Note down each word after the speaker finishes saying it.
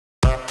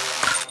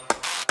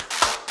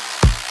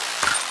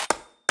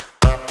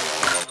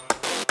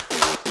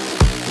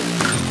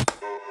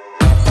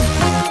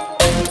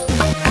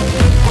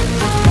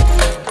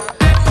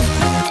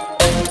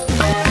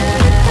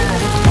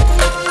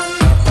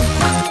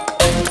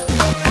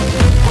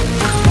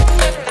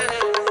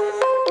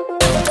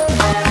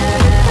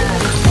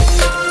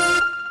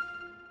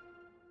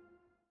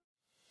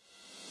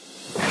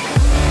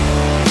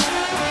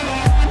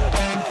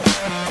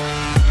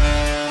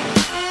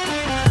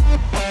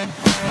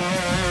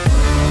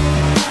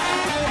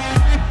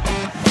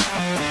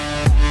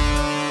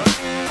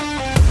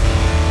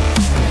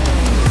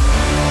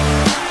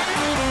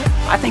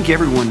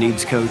everyone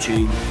needs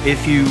coaching.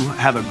 If you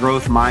have a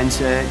growth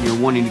mindset, you're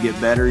wanting to get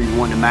better, you're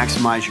wanting to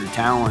maximize your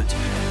talent,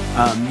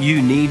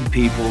 you need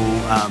people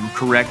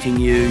correcting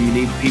you, you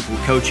need people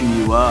coaching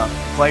you up.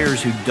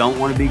 Players who don't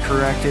want to be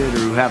corrected or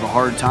who have a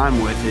hard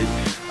time with it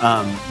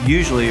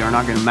usually are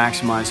not going to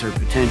maximize their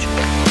potential.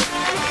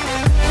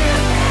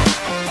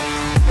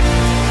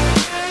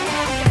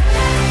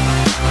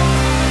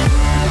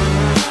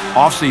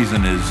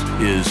 Off-season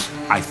is,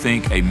 I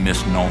think, a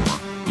misnomer.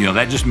 You know,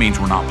 that just means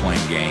we're not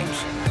playing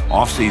games.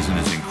 Off-season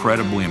is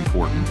incredibly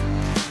important.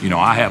 You know,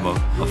 I have a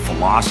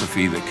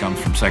philosophy that comes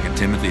from 2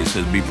 Timothy. It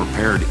says, be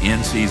prepared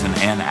in season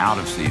and out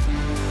of season.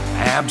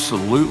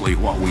 Absolutely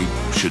what we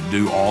should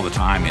do all the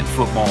time in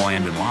football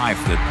and in life,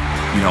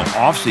 that, you know,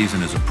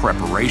 off-season is a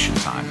preparation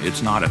time.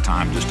 It's not a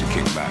time just to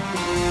kick back.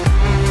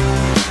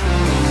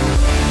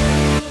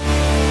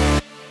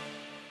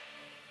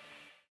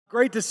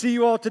 Great to see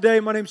you all today.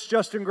 My name's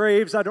Justin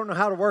Graves. I don't know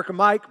how to work a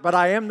mic, but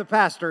I am the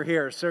pastor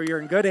here, so you're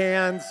in good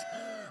hands.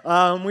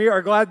 We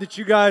are glad that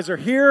you guys are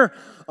here.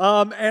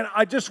 And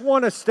I just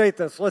want to state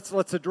this.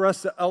 Let's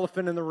address the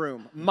elephant in the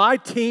room. My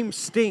team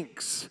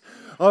stinks,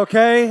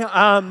 okay?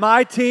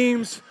 My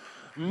team's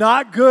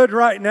not good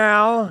right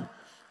now.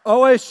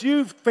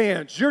 OSU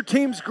fans, your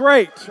team's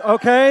great,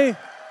 okay?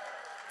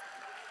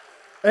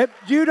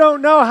 You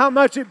don't know how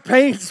much it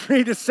pains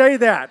me to say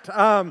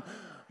that.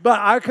 But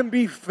I can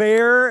be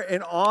fair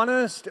and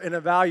honest and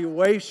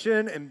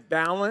evaluation and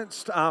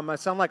balanced. I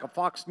sound like a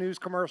Fox News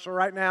commercial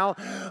right now.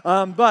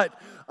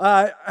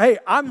 Hey,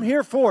 I'm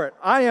here for it.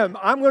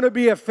 I'm going to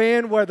be a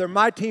fan whether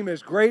my team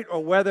is great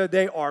or whether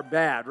they are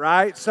bad,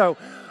 right? So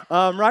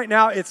right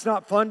now it's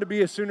not fun to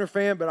be a Sooner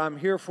fan, but I'm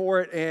here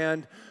for it.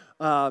 And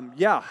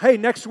yeah, hey,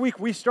 next week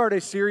we start a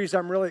series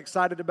I'm really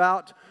excited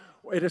about.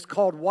 It is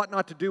called What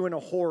Not to Do in a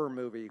Horror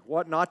Movie.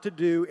 What Not to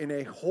Do in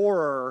a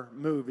Horror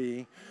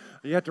Movie.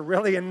 You have to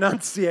really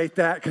enunciate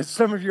that because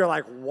some of you are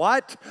like,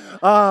 what?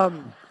 A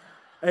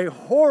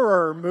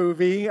horror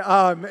movie,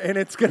 and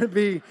it's going to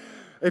be,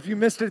 if you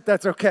missed it,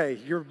 that's okay.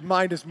 Your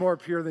mind is more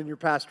pure than your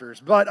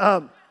pastor's. But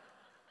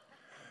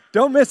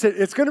don't miss it.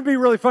 It's going to be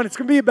really fun. It's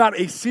going to be about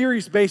a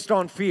series based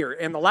on fear.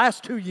 In the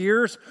last 2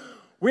 years,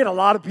 we had a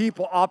lot of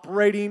people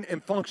operating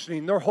and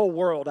functioning their whole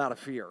world out of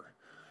fear.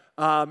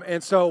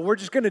 And so we're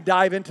just going to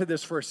dive into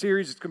this for a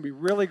series. It's going to be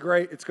really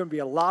great. It's going to be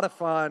a lot of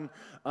fun.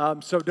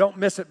 So don't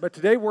miss it. But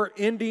today we're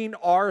ending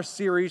our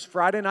series,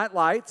 Friday Night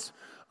Lights.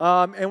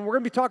 And we're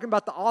going to be talking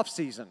about the off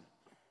season.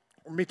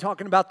 We're going to be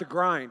talking about the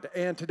grind.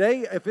 And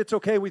today, if it's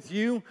okay with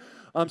you,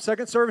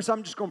 second service,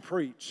 I'm just going to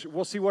preach.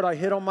 We'll see what I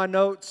hit on my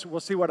notes.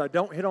 We'll see what I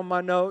don't hit on my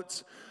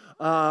notes.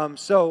 I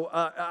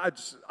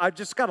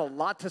just got a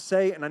lot to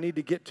say, and I need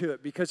to get to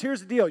it. Because here's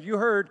the deal. You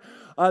heard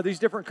these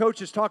different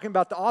coaches talking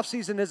about the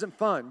offseason isn't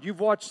fun. You've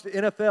watched the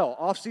NFL.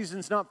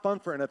 Offseason's not fun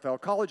for NFL.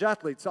 College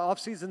athletes, the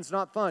offseason's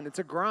not fun. It's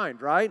a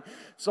grind, right?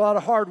 It's a lot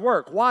of hard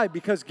work. Why?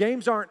 Because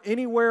games aren't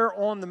anywhere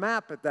on the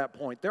map at that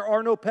point. There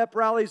are no pep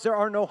rallies. There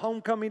are no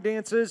homecoming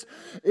dances.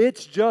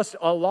 It's just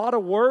a lot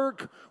of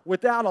work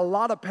without a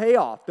lot of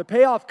payoff. The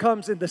payoff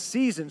comes in the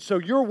season. So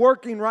you're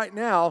working right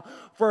now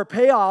for a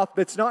payoff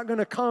that's not going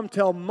to come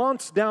till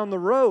months down the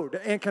road.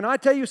 And can I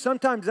tell you,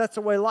 sometimes that's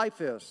the way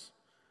life is.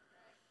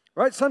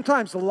 Right?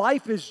 Sometimes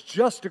life is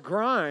just a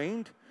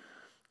grind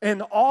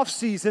and the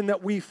off-season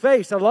that we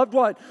face. I loved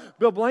what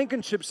Bill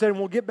Blankenship said, and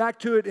we'll get back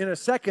to it in a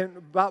second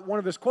about one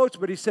of his quotes,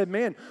 but he said,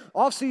 man,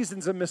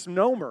 off-season's a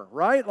misnomer,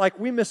 right? Like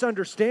we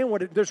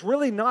misunderstand there's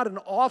really not an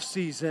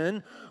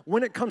off-season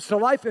when it comes to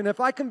life. And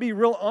if I can be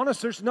real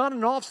honest, there's not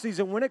an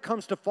off-season when it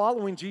comes to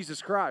following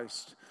Jesus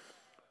Christ.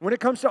 When it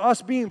comes to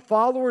us being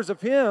followers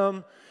of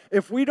Him,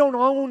 if we don't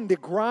own the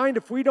grind,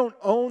 if we don't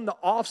own the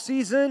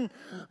off-season,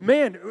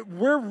 man,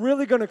 we're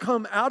really going to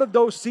come out of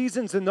those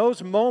seasons and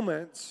those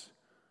moments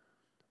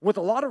with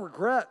a lot of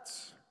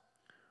regrets.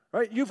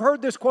 Right? You've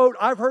heard this quote.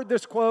 I've heard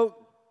this quote.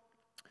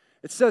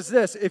 It says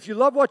this: if you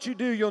love what you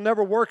do, you'll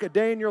never work a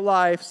day in your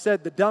life,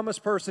 said the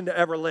dumbest person to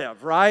ever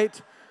live,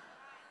 right?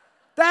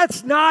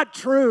 That's not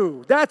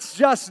true. That's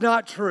just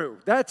not true.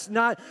 That's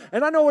not,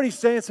 and I know what he's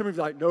saying. Some of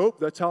you are like, nope,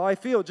 that's how I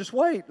feel. Just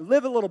wait,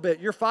 live a little bit.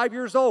 You're 5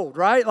 years old,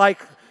 right? Like,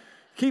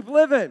 keep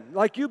living.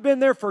 Like you've been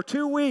there for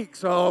 2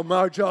 weeks. Oh,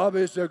 my job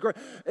is great.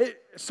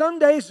 Some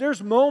days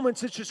there's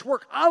moments it's just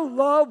work. I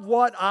love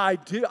what I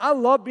do. I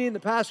love being the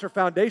pastor of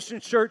Foundation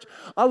Church.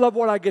 I love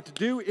what I get to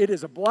do. It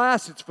is a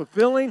blast. It's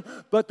fulfilling.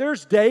 But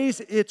there's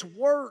days it's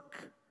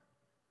work,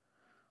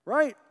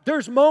 right?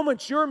 There's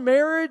moments, your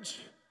marriage,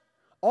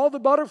 all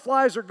the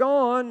butterflies are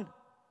gone,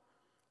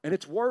 and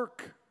it's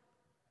work,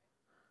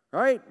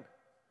 right?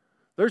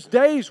 There's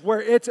days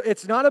where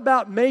it's not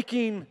about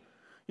making,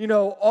 you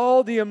know,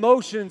 all the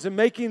emotions and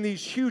making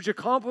these huge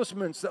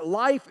accomplishments, that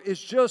life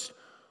is just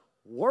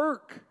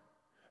work.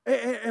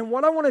 And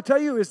what I want to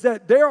tell you is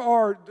that there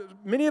are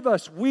many of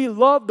us, we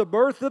love the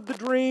birth of the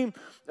dream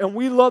and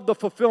we love the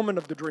fulfillment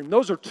of the dream.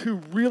 Those are two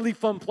really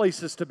fun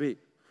places to be,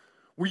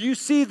 where you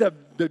see the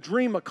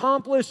dream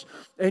accomplished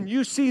and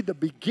you see the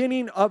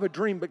beginning of a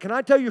dream. But can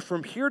I tell you,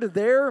 from here to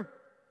there,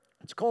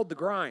 it's called the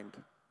grind.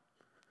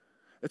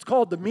 It's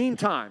called the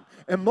meantime.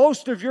 And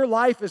most of your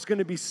life is going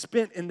to be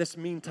spent in this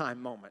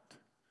meantime moment,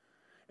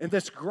 in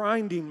this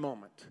grinding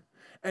moment.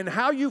 And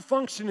how you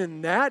function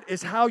in that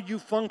is how you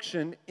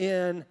function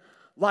in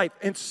life.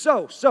 And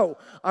so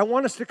I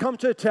want us to come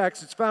to a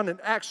text. It's found in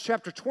Acts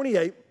chapter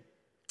 28.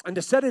 And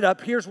to set it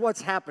up, here's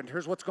what's happened.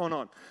 Here's what's going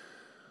on.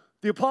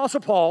 The Apostle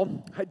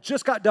Paul had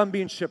just got done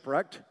being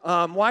shipwrecked.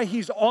 While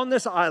he's on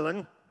this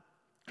island,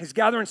 he's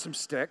gathering some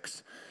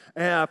sticks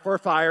for a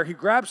fire. He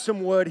grabs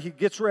some wood. He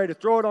gets ready to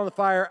throw it on the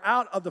fire.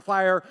 Out of the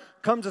fire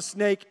comes a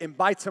snake and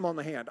bites him on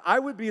the hand. I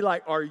would be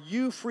like, are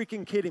you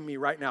freaking kidding me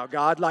right now,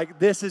 God? Like,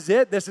 this is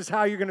it? This is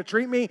how you're going to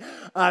treat me?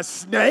 A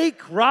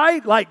snake,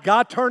 right? Like,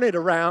 God, turn it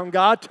around.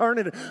 God, turn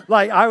it.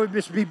 Like, I would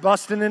just be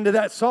busting into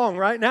that song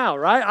right now,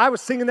 right? I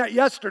was singing that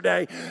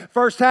yesterday,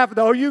 first half of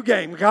the OU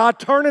game. God,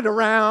 turn it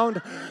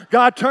around.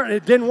 God, turn it.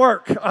 It didn't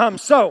work.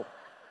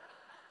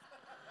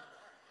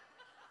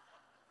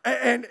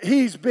 And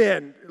he's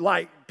been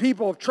like,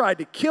 people have tried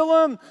to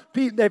kill him.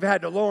 They've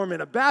had to lower him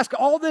in a basket.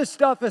 All this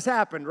stuff has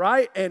happened,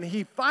 right? And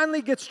he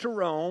finally gets to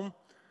Rome,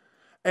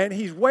 and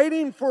he's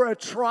waiting for a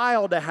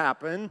trial to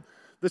happen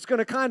that's going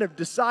to kind of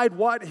decide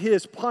what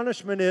his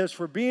punishment is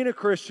for being a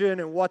Christian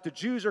and what the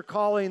Jews are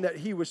calling that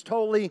he was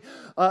totally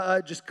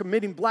just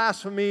committing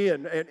blasphemy.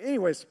 And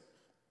anyways,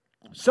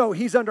 so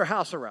he's under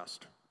house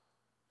arrest.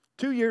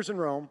 2 years in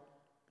Rome,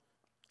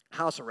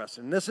 house arrest.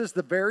 And this is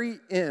the very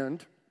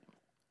end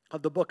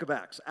of the book of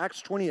Acts.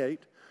 Acts 28,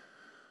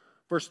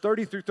 verse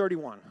 30 through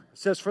 31. It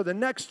says, for the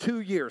next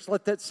 2 years,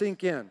 let that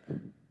sink in.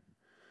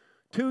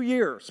 2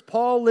 years,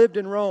 Paul lived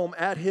in Rome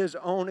at his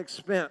own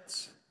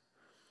expense.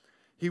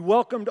 He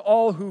welcomed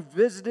all who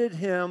visited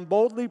him,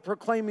 boldly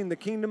proclaiming the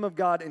kingdom of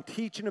God and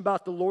teaching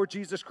about the Lord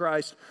Jesus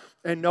Christ,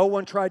 and no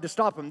one tried to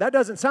stop him. That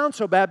doesn't sound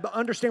so bad, but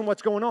understand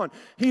what's going on.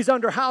 He's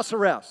under house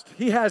arrest.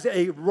 He has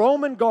a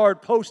Roman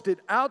guard posted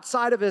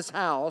outside of his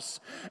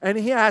house, and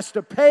he has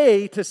to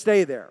pay to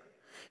stay there.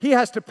 He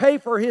has to pay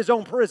for his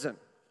own prison.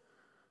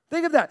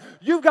 Think of that.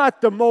 You've got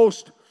the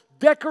most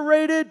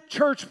decorated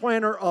church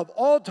planner of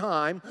all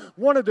time,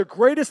 one of the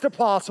greatest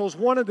apostles,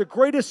 one of the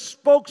greatest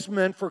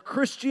spokesmen for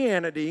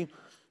Christianity,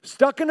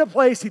 stuck in a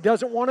place he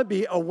doesn't want to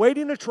be,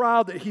 awaiting a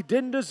trial that he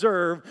didn't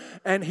deserve,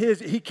 and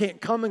he can't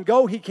come and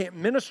go, he can't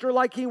minister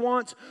like he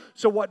wants.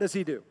 So what does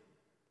he do?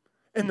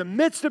 In the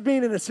midst of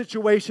being in a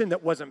situation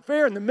that wasn't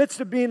fair, in the midst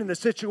of being in a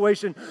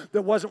situation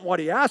that wasn't what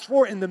he asked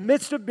for, in the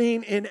midst of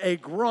being in a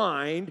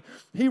grind,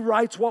 he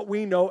writes what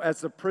we know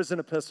as the prison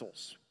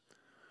epistles.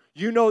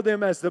 You know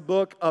them as the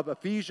book of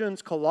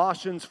Ephesians,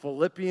 Colossians,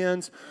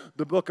 Philippians,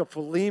 the book of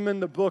Philemon,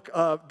 the book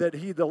of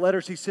the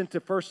letters he sent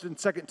to 1st and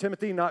 2nd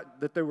Timothy.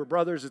 Not that they were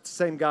brothers; it's the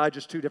same guy,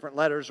 just 2 different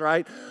letters,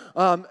 right?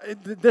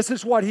 This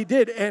is what he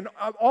did, and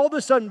all of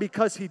a sudden,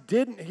 because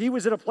he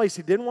was in a place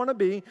he didn't want to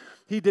be,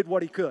 he did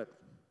what he could.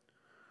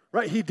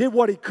 Right? He did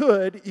what he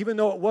could, even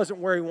though it wasn't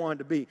where he wanted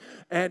to be.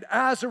 And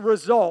as a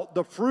result,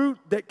 the fruit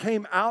that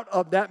came out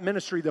of that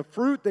ministry, the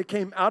fruit that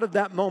came out of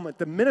that moment,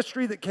 the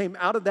ministry that came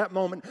out of that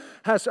moment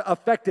has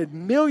affected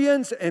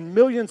millions and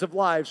millions of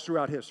lives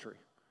throughout history.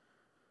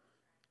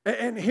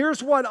 And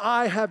here's what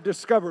I have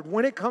discovered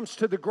when it comes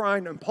to the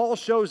grind, and Paul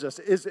shows us,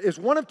 is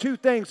one of 2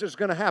 things that's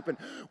going to happen.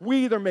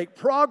 We either make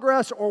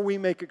progress or we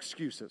make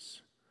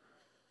excuses.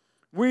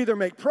 We either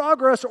make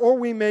progress or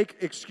we make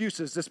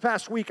excuses. This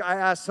past week, I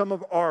asked some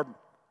of our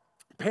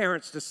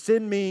parents to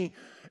send me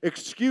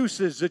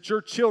excuses that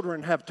your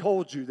children have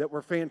told you that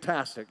were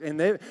fantastic.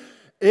 And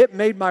it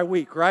made my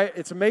week, right?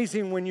 It's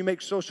amazing when you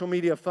make social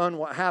media fun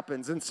what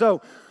happens. And so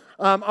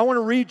I want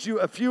to read you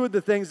a few of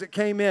the things that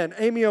came in.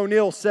 Amy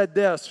O'Neill said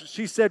this.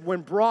 She said,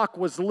 when Brock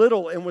was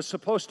little and was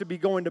supposed to be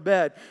going to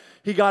bed,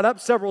 he got up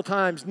several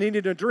times,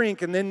 needed a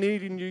drink, and then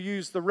needing to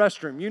use the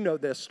restroom. You know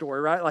this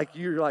story, right? Like,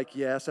 you're like,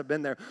 yes, I've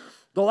been there.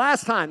 The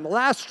last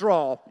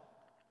straw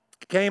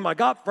came, I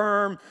got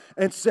firm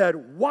and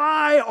said,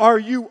 why are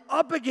you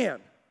up again?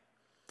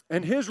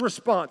 And his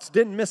response,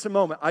 didn't miss a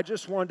moment, I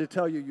just wanted to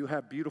tell you, you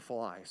have beautiful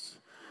eyes.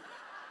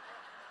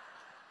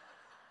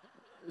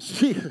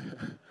 She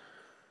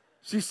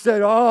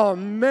said, oh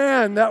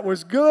man, that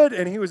was good.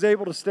 And he was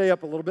able to stay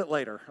up a little bit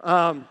later.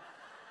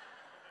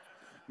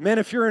 Man,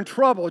 if you're in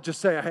trouble, just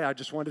say, hey, I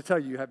just wanted to tell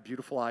you, you have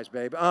beautiful eyes,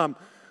 babe.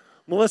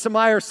 Melissa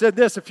Meyer said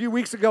this a few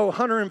weeks ago.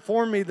 Hunter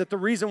informed me that the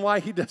reason why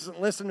he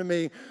doesn't listen to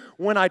me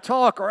when I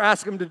talk or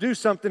ask him to do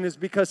something is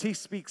because he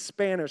speaks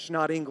Spanish,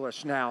 not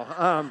English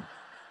now.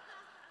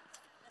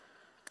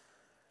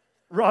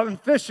 Robin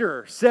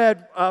Fisher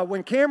said,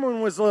 when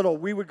Cameron was little,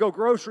 we would go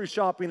grocery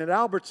shopping at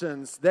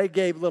Albertsons. They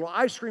gave little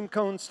ice cream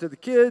cones to the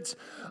kids,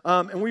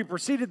 and we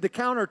proceeded to the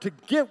counter to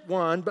get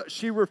one, but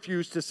she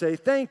refused to say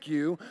thank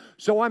you,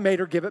 so I made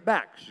her give it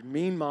back. She's a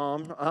mean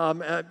mom.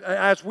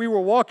 As we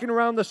were walking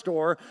around the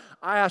store,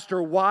 I asked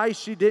her why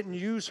she didn't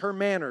use her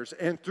manners,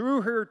 and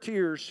through her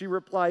tears, she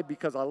replied,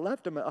 because I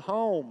left them at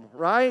home,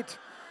 right?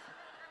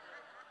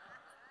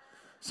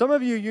 Some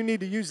of you need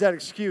to use that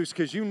excuse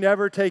because you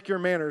never take your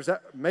manners.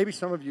 Maybe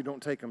some of you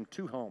don't take them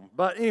to home.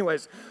 But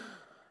anyways,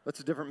 That's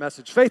a different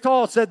message. Faith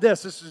Hall said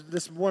this.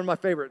 This is one of my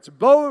favorites.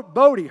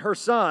 Bodie, her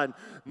son,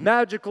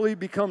 magically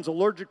becomes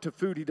allergic to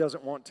food he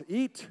doesn't want to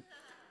eat.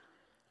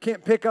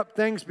 Can't pick up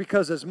things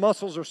because his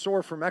muscles are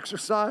sore from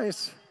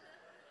exercise.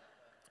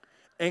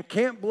 And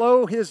can't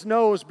blow his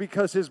nose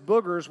because his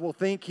boogers will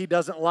think he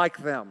doesn't like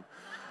them.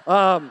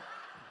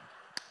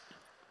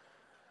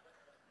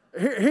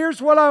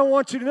 Here's what I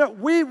want you to know.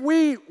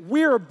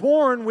 We are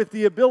born with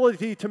the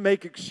ability to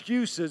make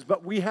excuses,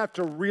 but we have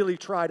to really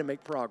try to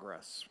make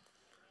progress.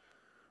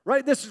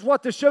 Right? This is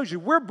what this shows you.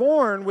 We're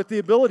born with the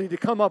ability to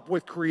come up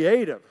with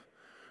creative,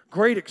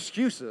 great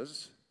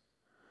excuses.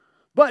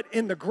 But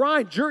in the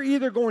grind, you're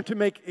either going to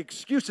make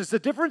excuses. The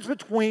difference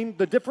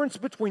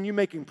between you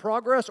making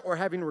progress or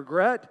having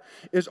regret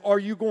is are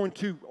you going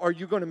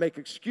to make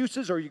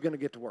excuses or are you going to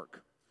get to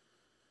work?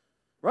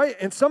 Right?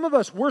 And some of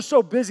us, we're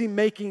so busy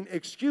making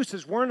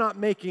excuses, we're not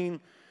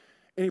making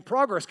any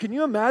progress. Can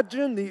you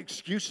imagine the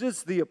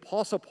excuses the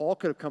Apostle Paul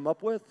could have come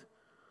up with?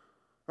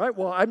 Right?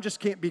 Well, I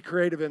just can't be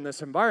creative in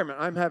this environment.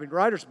 I'm having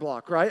writer's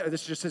block, right?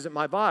 This just isn't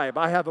my vibe.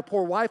 I have a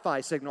poor Wi-Fi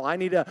signal. I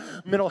need a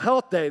mental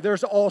health day.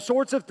 There's all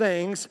sorts of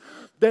things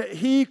that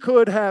he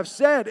could have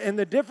said. And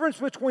the difference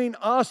between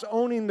us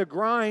owning the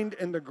grind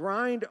and the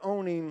grind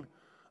owning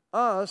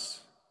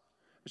us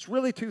is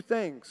really two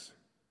things.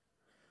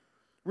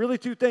 Really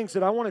two things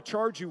that I want to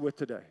charge you with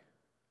today.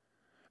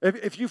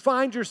 If you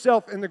find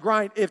yourself in the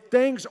grind, if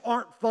things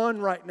aren't fun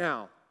right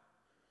now,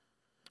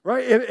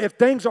 right? If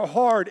things are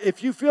hard,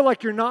 if you feel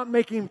like you're not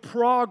making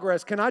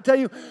progress, can I tell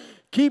you,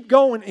 keep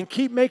going and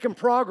keep making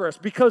progress,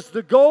 because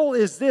the goal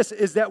is this,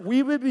 is that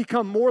we would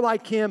become more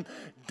like him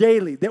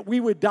daily, that we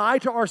would die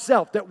to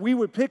ourselves, that we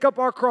would pick up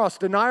our cross,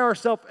 deny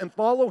ourselves, and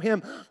follow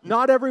him,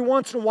 not every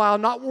once in a while,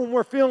 not when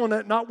we're feeling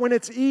it, not when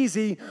it's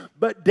easy,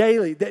 but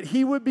daily, that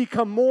he would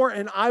become more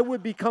and I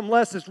would become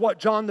less, is what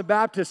John the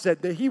Baptist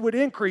said, that he would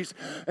increase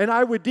and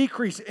I would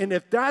decrease. And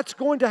if that's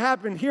going to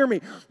happen, hear me,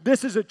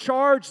 this is a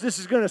charge, this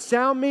is going to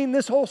sound mean,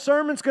 this whole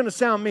sermon's going to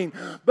sound mean,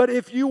 but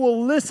if you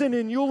will listen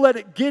and you'll let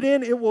it get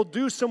in, it will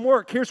do some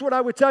work. Here's what I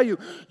would tell you,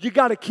 you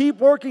got to keep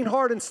working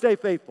hard and stay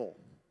faithful.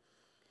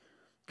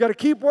 You got to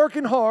keep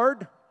working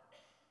hard,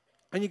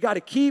 and you got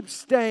to keep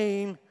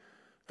staying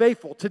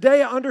faithful.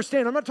 Today, I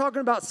understand, I'm not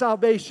talking about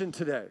salvation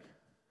today.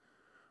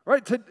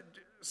 Right?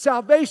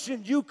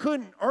 Salvation, you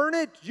couldn't earn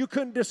it. You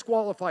couldn't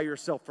disqualify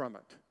yourself from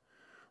it.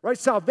 Right?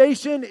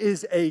 Salvation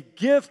is a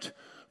gift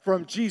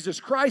from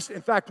Jesus Christ.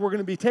 In fact, we're going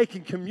to be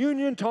taking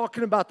communion,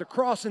 talking about the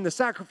cross and the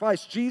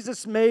sacrifice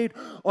Jesus made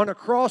on a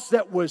cross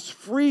that was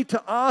free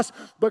to us,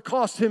 but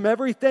cost him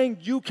everything.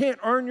 You can't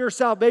earn your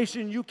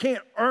salvation. You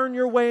can't earn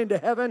your way into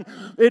heaven.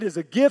 It is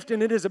a gift,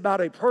 and it is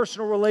about a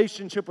personal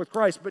relationship with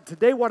Christ. But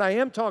today, what I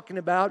am talking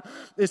about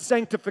is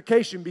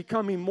sanctification,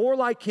 becoming more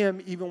like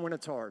him even when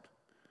it's hard.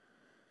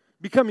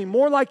 Becoming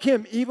more like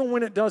him even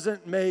when it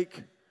doesn't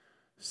make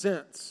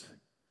sense.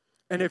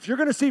 And if you're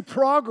going to see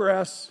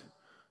progress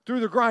through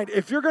the grind,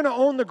 if you're going to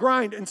own the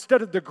grind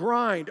instead of the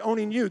grind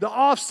owning you, the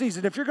off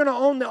season, if you're going to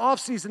own the off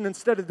season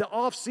instead of the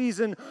off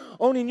season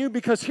owning you,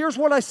 because here's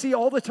what I see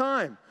all the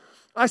time.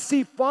 I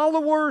see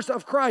followers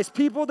of Christ,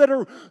 people that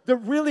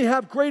really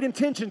have great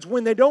intentions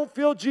when they don't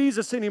feel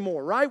Jesus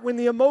anymore, right? When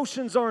the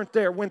emotions aren't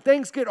there, when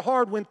things get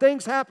hard, when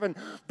things happen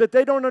that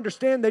they don't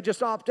understand, they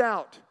just opt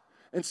out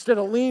instead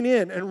of lean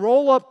in and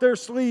roll up their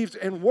sleeves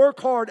and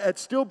work hard at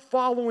still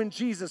following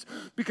Jesus,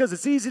 because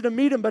it's easy to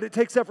meet him, but it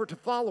takes effort to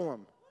follow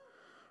him.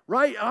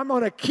 Right? I'm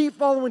going to keep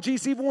following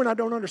Jesus even when I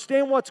don't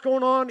understand what's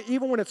going on,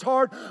 even when it's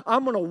hard.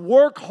 I'm going to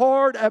work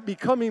hard at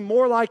becoming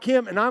more like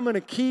him, and I'm going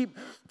to keep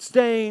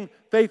staying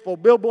faithful.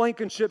 Bill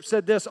Blankenship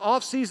said this,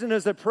 off-season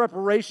is a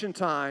preparation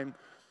time.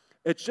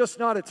 It's just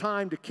not a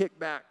time to kick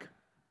back.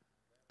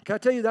 Can I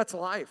tell you, that's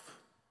life.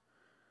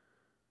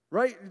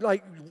 Right?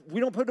 Like, we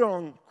don't put it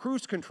on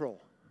cruise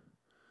control.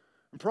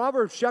 In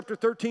Proverbs chapter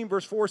 13,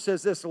 verse 4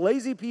 says this,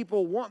 lazy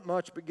people want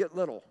much but get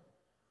little.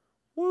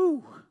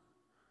 Woo!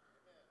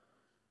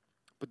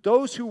 But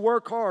those who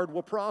work hard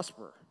will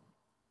prosper.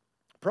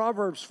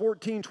 Proverbs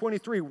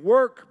 14:23,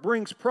 work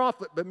brings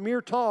profit, but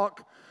mere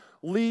talk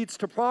leads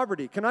to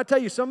poverty. Can I tell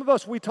you, some of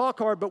us, we talk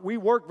hard, but we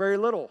work very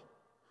little.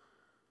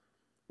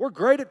 We're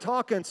great at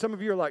talking. Some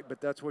of you are like,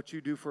 but that's what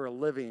you do for a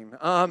living.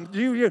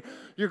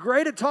 You're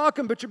great at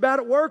talking, but you're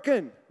bad at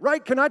working,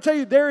 right? Can I tell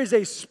you, there is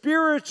a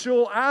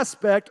spiritual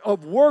aspect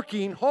of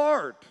working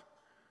hard.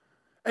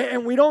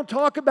 And we don't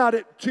talk about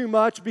it too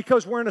much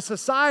because we're in a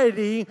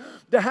society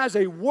that has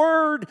a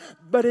word,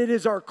 but it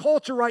is our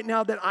culture right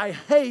now that I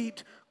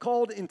hate,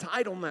 called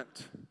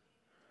entitlement.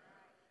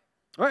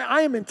 Right?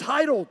 I am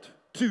entitled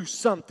to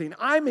something.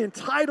 I'm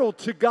entitled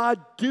to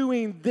God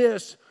doing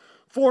this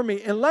for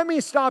me. And let me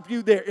stop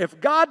you there.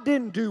 If God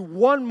didn't do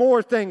one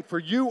more thing for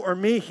you or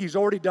me, he's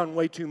already done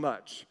way too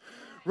much.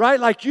 Right?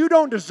 Like, you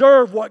don't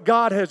deserve what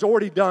God has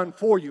already done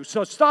for you.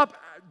 So stop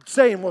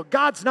saying, well,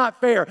 God's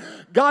not fair.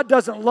 God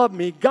doesn't love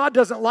me. God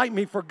doesn't like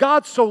me. For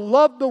God so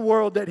loved the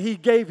world that he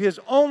gave his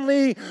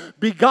only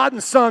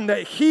begotten Son,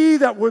 that he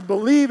that would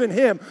believe in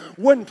him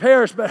wouldn't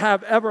perish but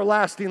have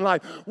everlasting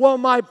life. Well,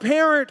 my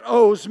parent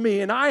owes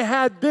me, and I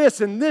had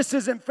this, and this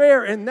isn't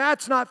fair, and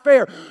that's not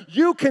fair.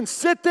 You can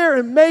sit there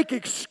and make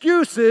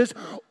excuses,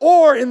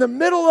 or in the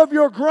middle of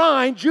your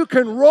grind, you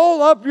can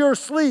roll up your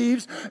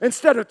sleeves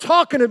instead of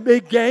talking a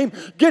big game,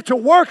 get to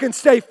work and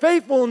stay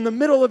faithful in the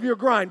middle of your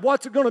grind.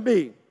 What's it going to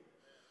be?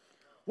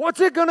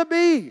 What's it going to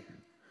be?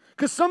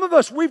 Because some of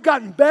us, we've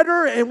gotten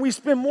better and we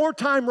spend more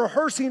time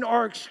rehearsing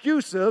our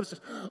excuses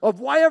of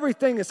why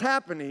everything is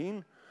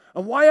happening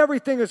and why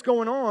everything is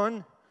going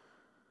on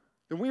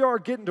than we are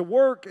getting to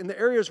work in the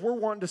areas we're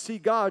wanting to see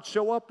God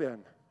show up in.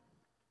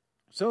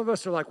 Some of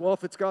us are like, well,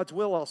 if it's God's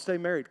will, I'll stay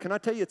married. Can I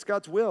tell you it's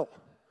God's will?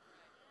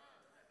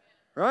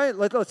 Right?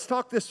 Let's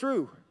talk this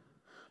through.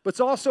 But it's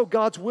also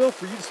God's will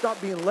for you to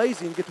stop being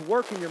lazy and get to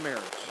work in your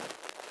marriage.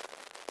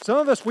 Some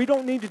of us, we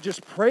don't need to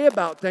just pray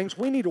about things.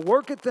 We need to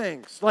work at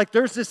things. Like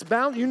there's this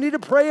balance. You need to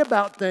pray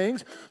about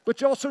things, but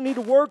you also need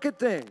to work at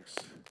things.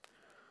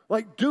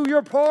 Like do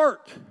your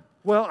part.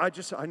 Well,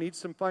 I need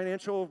some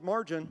financial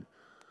margin.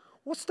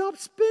 Well, stop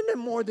spending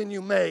more than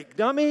you make,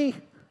 dummy.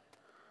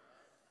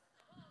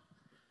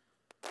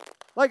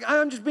 Like,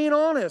 I'm just being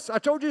honest. I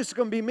told you it's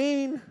going to be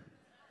mean.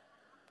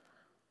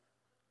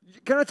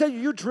 Can I tell you,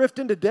 you drift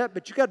into debt,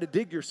 but you got to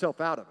dig yourself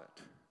out of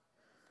it.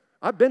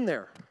 I've been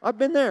there.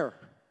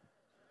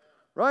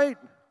 Right?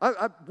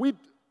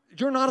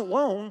 You're not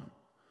alone.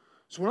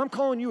 So when I'm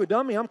calling you a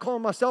dummy, I'm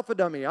calling myself a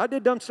dummy. I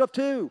did dumb stuff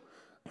too.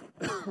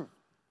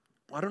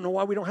 I don't know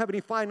why we don't have any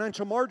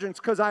financial margins,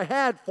 because I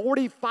had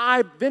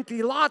 45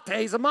 venti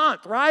lattes a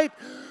month, right?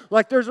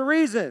 Like there's a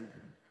reason.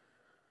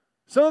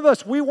 Some of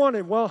us, we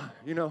wanted, well,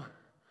 if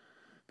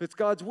it's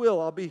God's will,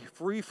 I'll be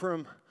free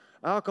from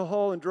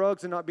alcohol and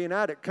drugs and not be an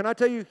addict. Can I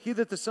tell you, he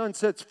that the Son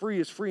sets free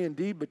is free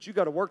indeed, but you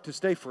got to work to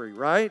stay free,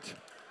 right?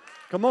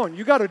 Come on,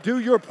 you got to do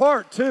your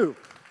part too.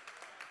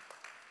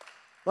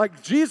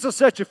 Like Jesus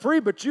set you free,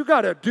 but you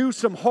got to do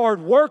some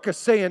hard work of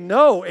saying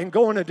no and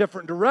going a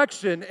different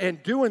direction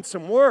and doing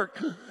some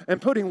work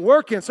and putting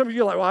work in. Some of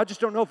you are like, well, I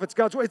just don't know if it's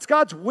God's will. It's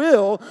God's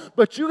will,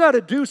 but you got to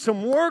do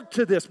some work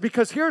to this,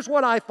 because here's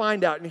what I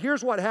find out, and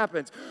here's what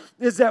happens,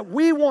 is that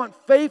we want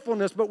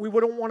faithfulness, but we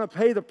don't want to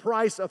pay the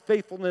price of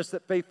faithfulness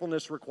that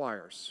faithfulness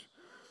requires.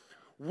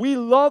 We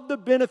love the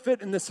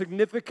benefit and the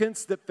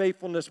significance that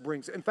faithfulness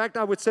brings. In fact,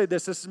 I would say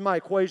this is my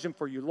equation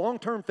for you.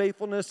 Long-term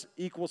faithfulness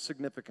equals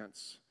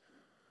significance.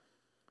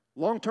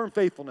 Long-term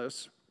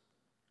faithfulness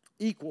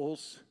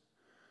equals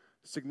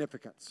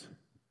significance. It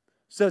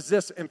says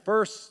this in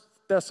 2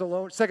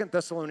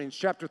 Thessalonians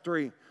chapter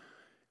 3.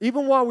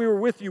 Even while we were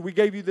with you, we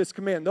gave you this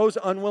command. Those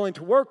unwilling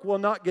to work will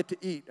not get to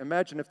eat.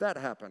 Imagine if that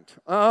happened.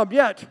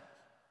 Yet,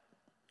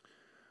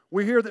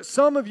 we hear that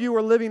some of you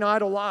are living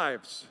idle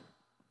lives,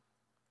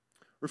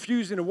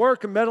 refusing to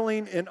work and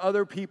meddling in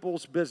other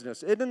people's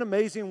business. Isn't it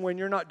amazing when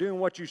you're not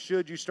doing what you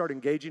should, you start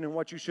engaging in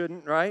what you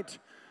shouldn't, right?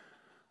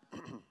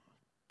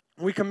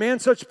 We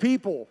command such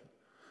people.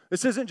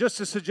 This isn't just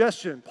a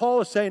suggestion.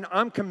 Paul is saying,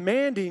 I'm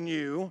commanding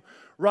you,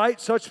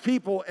 right, such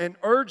people, and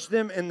urge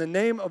them in the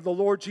name of the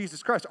Lord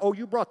Jesus Christ. Oh,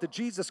 you brought the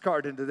Jesus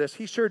card into this.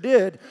 He sure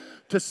did.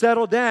 To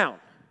settle down.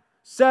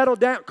 Settle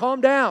down. Calm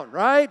down,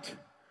 right?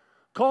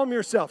 Calm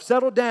yourself.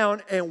 Settle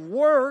down and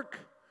work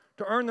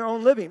to earn their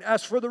own living.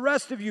 As for the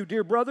rest of you,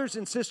 dear brothers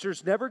and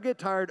sisters, never get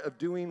tired of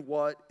doing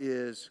what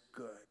is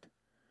good.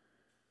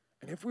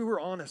 And if we were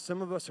honest,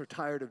 some of us are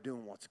tired of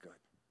doing what's good.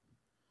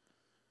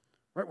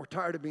 Right? We're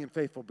tired of being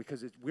faithful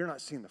because we're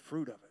not seeing the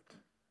fruit of it.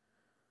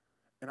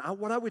 And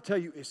what I would tell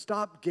you is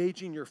stop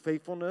gauging your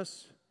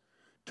faithfulness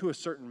to a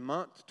certain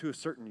month, to a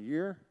certain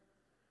year,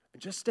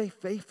 and just stay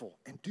faithful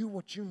and do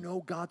what you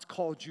know God's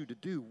called you to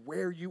do,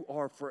 where you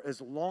are, for as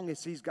long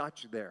as He's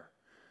got you there.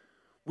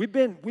 We've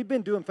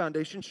been doing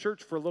Foundation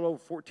Church for a little over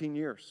 14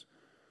 years.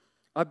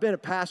 I've been a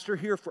pastor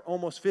here for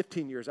almost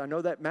 15 years. I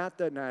know that math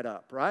doesn't add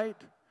up, right?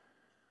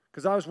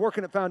 Because I was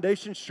working at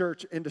Foundation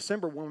Church in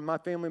December when my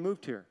family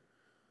moved here.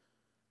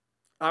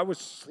 I was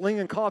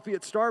slinging coffee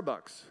at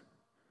Starbucks.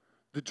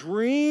 The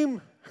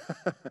dream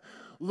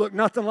looked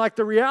nothing like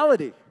the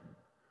reality.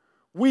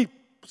 We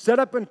set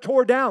up and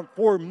tore down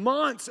for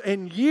months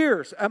and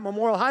years at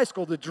Memorial High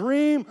School. The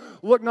dream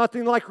looked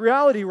nothing like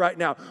reality right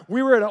now.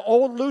 We were at an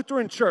old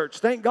Lutheran church.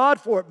 Thank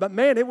God for it. But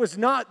man, it was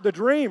not the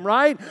dream,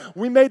 right?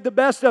 We made the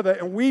best of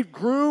it. And we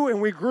grew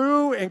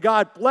and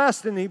God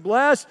blessed and He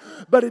blessed.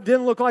 But it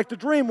didn't look like the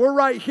dream. We're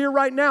right here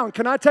right now. And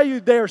can I tell you,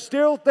 there are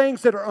still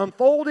things that are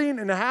unfolding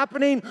and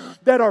happening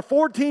that are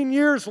 14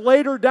 years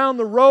later down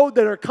the road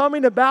that are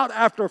coming about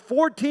after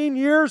 14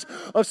 years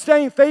of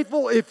staying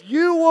faithful. If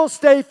you will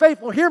stay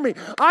faithful, hear me.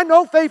 I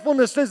know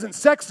faithfulness isn't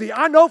sexy.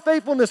 I know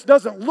faithfulness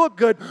doesn't look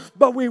good,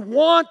 but we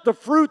want the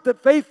fruit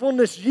that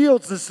faithfulness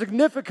yields, the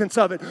significance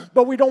of it,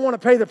 but we don't want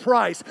to pay the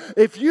price.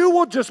 If you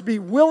will just be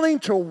willing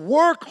to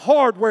work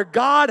hard where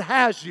God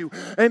has you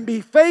and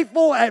be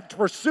faithful at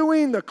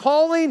pursuing the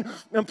calling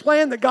and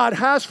plan that God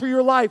has for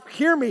your life,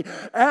 hear me,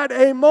 at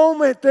a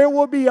moment there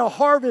will be a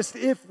harvest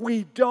if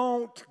we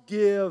don't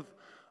give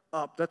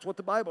up. That's what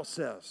the Bible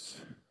says.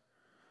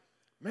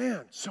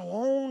 Man, so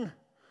own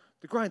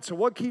the grind. So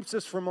what keeps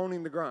us from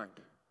owning the grind?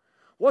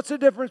 What's the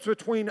difference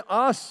between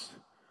us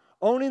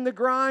owning the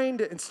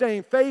grind and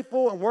staying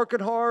faithful and working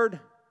hard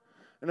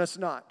and us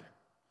not?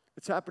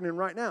 It's happening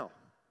right now.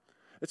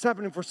 It's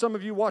happening for some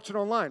of you watching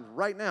online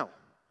right now.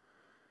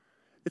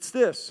 It's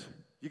this.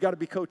 You got to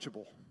be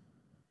coachable.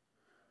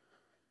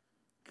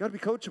 You got to be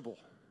coachable.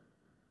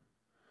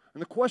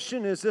 And the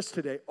question is this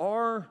today.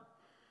 Are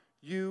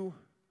you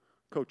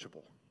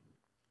coachable?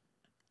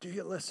 Do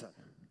you listen?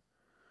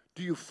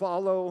 Do you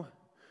follow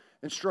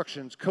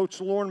instructions? Coach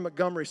Lauren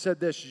Montgomery said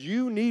this: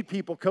 you need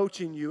people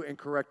coaching you and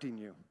correcting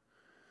you.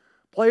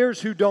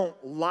 Players who don't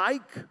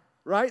like,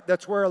 right?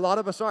 That's where a lot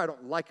of us are. I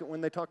don't like it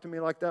when they talk to me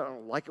like that. I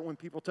don't like it when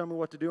people tell me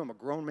what to do. I'm a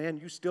grown man.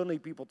 You still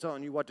need people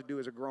telling you what to do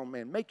as a grown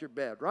man. Make your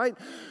bed, right?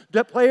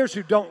 The players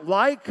who don't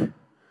like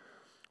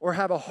or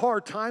have a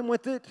hard time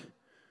with it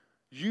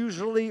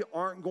usually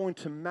aren't going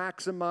to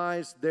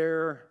maximize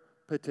their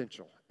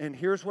potential. And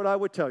here's what I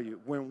would tell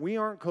you. When we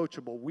aren't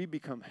coachable, we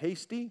become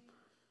hasty,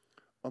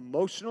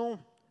 emotional,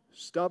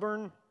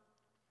 stubborn,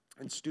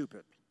 and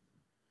stupid.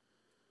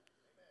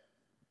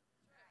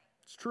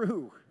 It's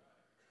true.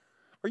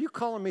 Are you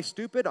calling me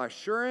stupid? I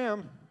sure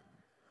am.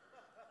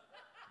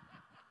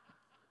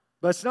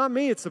 But it's not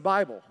me, it's the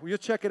Bible. We'll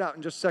check it out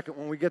in just a second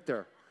when we get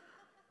there.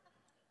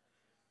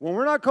 When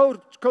we're not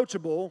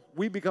coachable,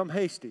 we become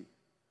hasty.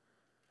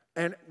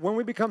 And when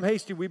we become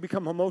hasty, we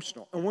become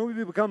emotional. And when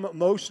we become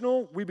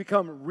emotional, we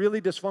become really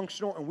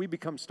dysfunctional and we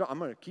become I'm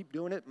going to keep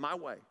doing it my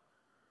way.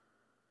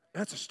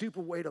 That's a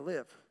stupid way to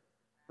live,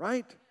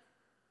 right?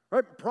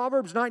 Right?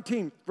 Proverbs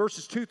 19,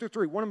 verses 2 through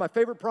 3, one of my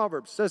favorite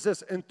proverbs, says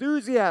this: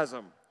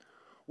 enthusiasm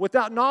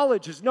without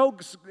knowledge is no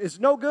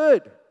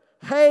good.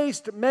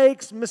 Haste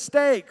makes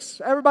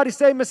mistakes. Everybody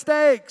say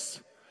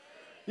mistakes.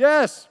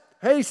 Yes,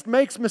 haste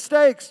makes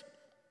mistakes.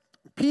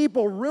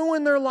 People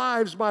ruin their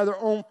lives by their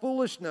own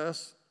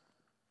foolishness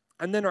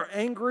and then are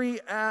angry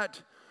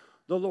at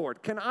the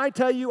Lord. Can I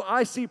tell you,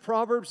 I see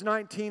Proverbs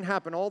 19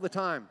 happen all the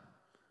time.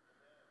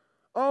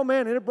 Oh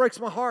man, and it breaks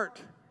my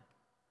heart.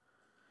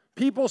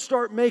 People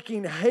start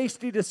making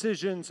hasty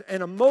decisions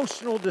and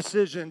emotional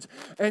decisions,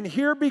 and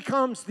here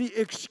becomes the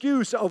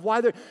excuse of why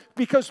they're,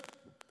 because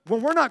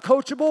when we're not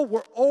coachable,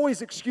 we're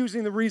always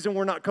excusing the reason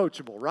we're not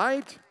coachable,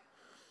 right?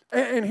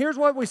 And here's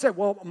what we say: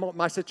 well,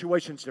 my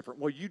situation's different.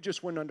 Well, you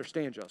just wouldn't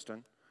understand,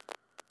 Justin.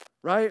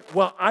 Right?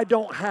 Well, I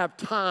don't have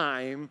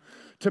time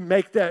to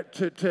make that,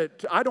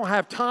 I don't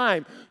have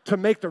time to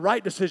make the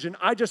right decision.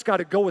 I just got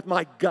to go with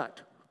my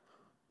gut.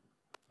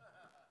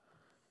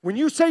 When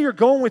you say you're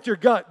going with your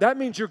gut, that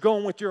means you're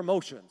going with your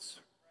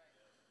emotions.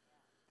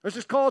 Let's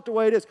just call it the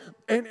way it is.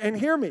 And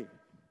hear me.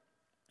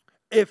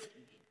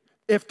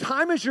 If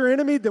time is your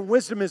enemy, then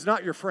wisdom is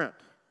not your friend.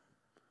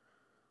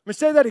 Let me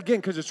say that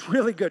again because it's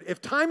really good.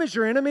 If time is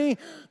your enemy,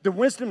 then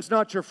wisdom's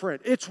not your friend.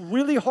 It's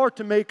really hard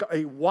to make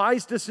a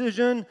wise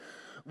decision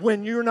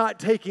when you're not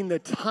taking the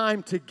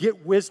time to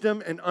get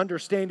wisdom and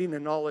understanding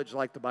and knowledge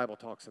like the Bible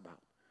talks about.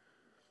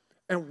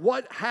 And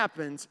what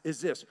happens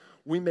is this: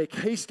 we make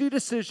hasty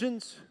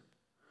decisions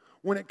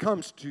when it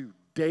comes to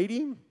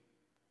dating.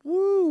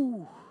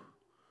 Woo!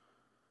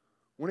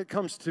 When it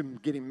comes to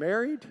getting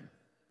married.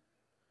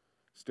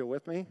 Still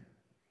with me?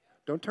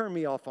 Don't turn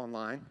me off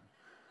online.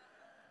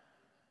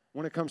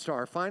 When it comes to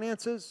our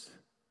finances,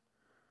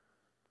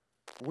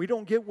 we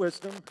don't get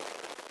wisdom,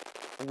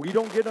 we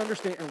don't get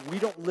understanding, and we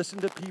don't listen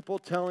to people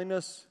telling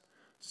us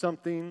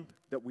something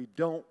that we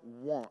don't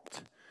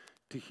want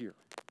to hear.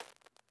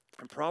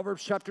 And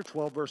Proverbs chapter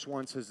 12, verse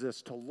 1 says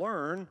this: to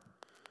learn,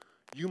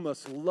 you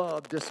must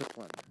love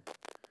discipline.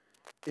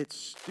 It's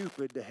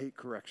stupid to hate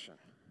correction.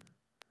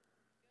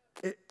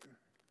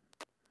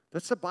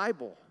 That's the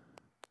Bible,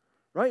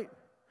 right?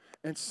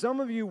 And some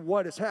of you,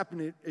 what is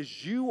happening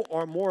is you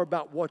are more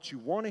about what you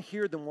want to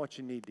hear than what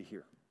you need to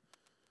hear.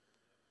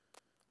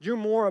 You're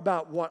more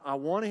about what I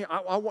want to hear.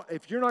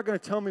 If you're not going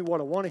to tell me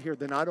what I want to hear,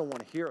 then I don't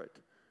want to hear it.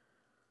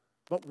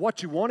 But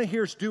what you want to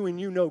hear is doing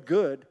you no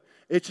good.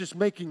 It's just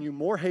making you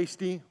more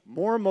hasty,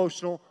 more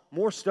emotional,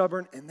 more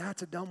stubborn, and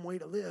that's a dumb way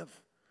to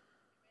live.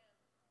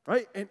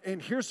 Right?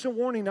 And here's the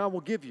warning I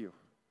will give you.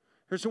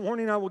 Here's the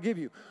warning I will give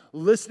you.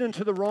 Listening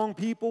to the wrong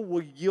people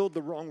will yield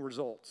the wrong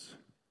results.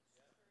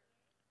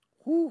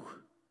 Whew.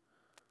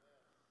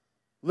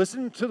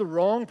 Listening to the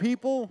wrong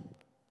people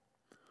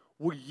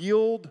will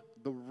yield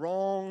the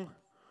wrong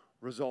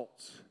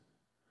results.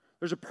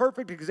 There's a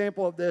perfect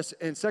example of this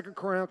in 2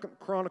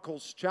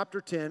 Chronicles chapter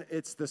 10.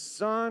 It's the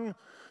son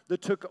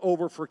that took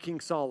over for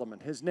King Solomon.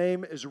 His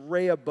name is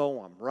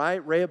Rehoboam,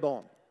 right?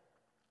 Rehoboam.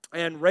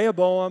 And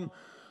Rehoboam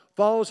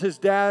follows his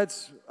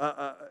dad's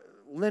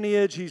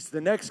lineage. He's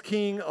the next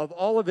king of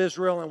all of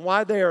Israel. And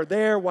why they are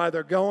there, why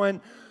they're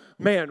going,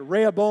 man,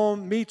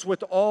 Rehoboam meets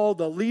with all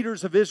the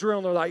leaders of Israel,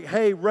 and they're like,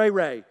 hey,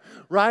 Ray,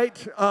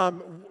 right?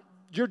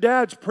 Your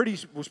dad's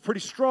was pretty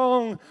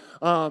strong.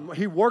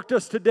 He worked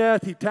us to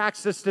death. He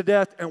taxed us to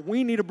death, and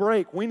we need a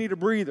break. We need a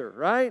breather,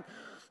 right?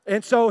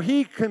 And so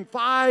he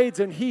confides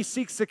and he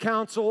seeks the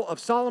counsel of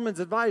Solomon's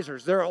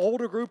advisors. They're an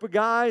older group of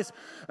guys,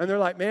 and they're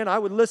like, man, I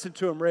would listen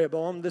to him,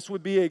 Rehoboam. This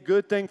would be a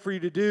good thing for you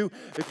to do.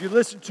 If you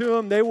listen to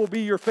them, they will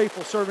be your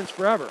faithful servants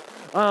forever.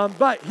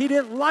 But he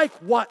didn't like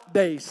what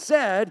they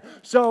said,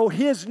 so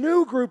his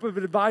new group of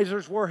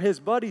advisors were his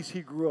buddies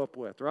he grew up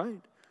with, right?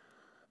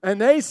 And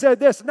they said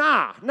this,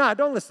 nah,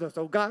 don't listen to those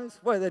old guys.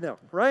 What do they know,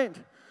 right?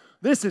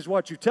 This is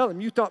what you tell them.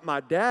 You thought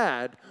my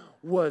dad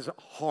was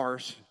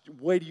harsh.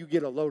 Wait till you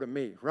get a load of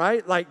me,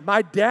 right? Like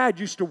my dad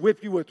used to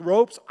whip you with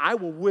ropes. I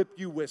will whip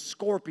you with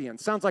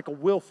scorpions. Sounds like a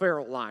Will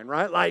Ferrell line,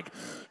 right? Like,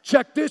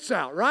 check this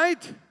out,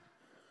 right?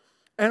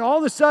 And all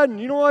of a sudden,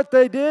 you know what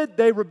they did?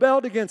 They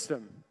rebelled against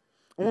him.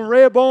 When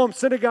Rehoboam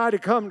sent a guy to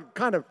come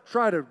kind of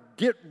try to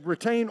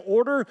retain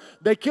order,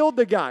 they killed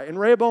the guy. And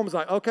Rehoboam was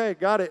like, okay,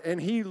 got it.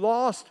 And he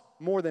lost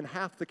more than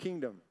half the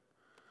kingdom.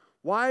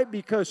 Why?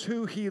 Because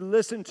who he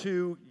listened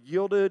to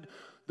yielded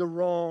the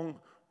wrong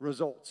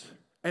results.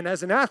 And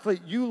as an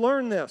athlete, you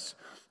learn this.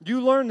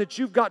 You learn that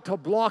you've got to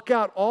block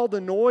out all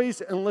the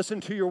noise and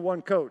listen to your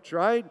one coach,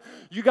 right?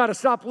 You got to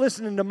stop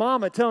listening to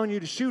mama telling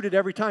you to shoot it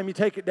every time you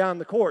take it down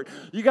the court.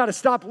 You got to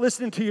stop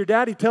listening to your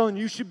daddy telling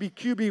you should be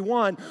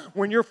QB1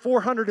 when you're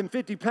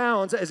 450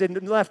 pounds as a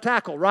left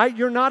tackle, right?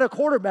 You're not a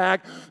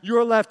quarterback,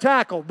 you're a left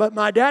tackle. But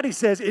my daddy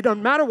says, it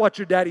doesn't matter what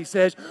your daddy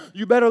says,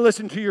 you better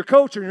listen to your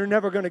coach or you're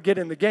never going to get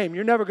in the game.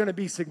 You're never going to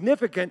be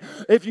significant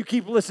if you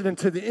keep listening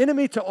to the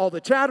enemy, to all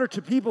the chatter,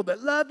 to people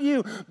that love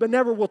you, but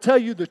never will tell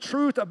you the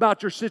truth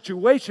about your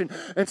situation.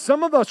 And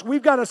some of us,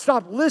 we've got to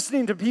stop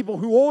listening to people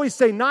who always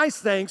say nice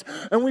things,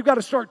 and we've got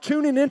to start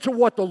tuning into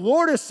what the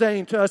Lord is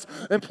saying to us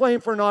and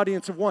playing for an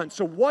audience of one.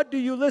 So what do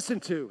you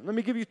listen to? Let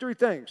me give you 3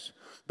 things.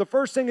 The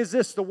first thing is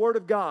this, the Word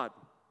of God,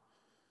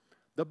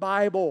 the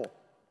Bible,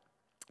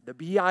 the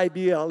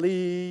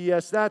B-I-B-L-E.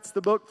 Yes, that's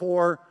the book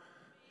for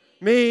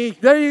me.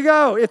 There you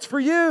go. It's for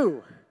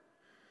you.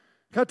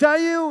 Can I tell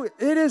you,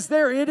 it is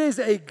there. It is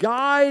a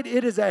guide.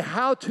 It is a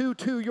how-to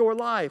to your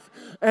life.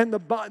 And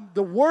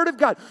the Word of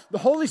God, the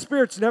Holy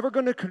Spirit's never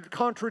going to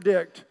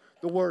contradict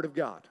the Word of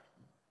God.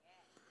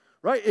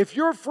 Right? If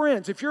your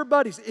friends, if your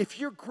buddies, if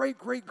your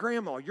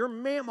great-great-grandma, your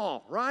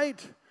mama,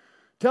 right,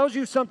 tells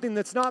you something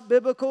that's not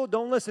biblical,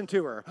 don't listen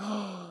to her.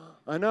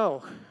 I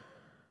know.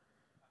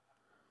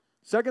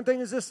 Second thing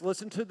is this,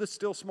 listen to the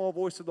still small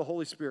voice of the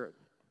Holy Spirit.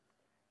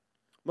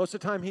 Most of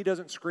the time, He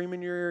doesn't scream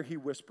in your ear, He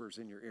whispers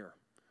in your ear.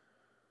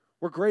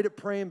 We're great at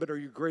praying, but are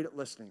you great at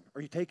listening?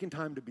 Are you taking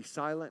time to be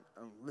silent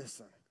and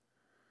listen?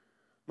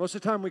 Most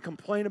of the time we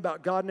complain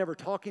about God never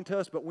talking to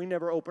us, but we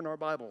never open our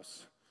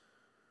Bibles.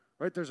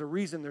 Right? There's a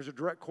reason, there's a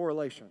direct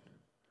correlation.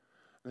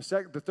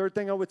 The third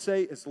thing I would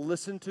say is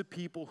listen to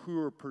people who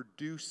are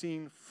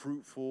producing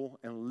fruitful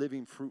and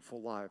living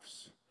fruitful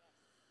lives.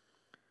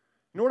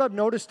 You know what I've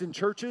noticed in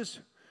churches?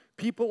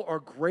 People are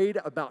great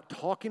about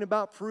talking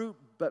about fruit,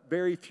 but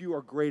very few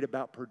are great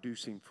about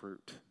producing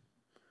fruit.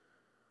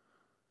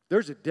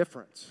 There's a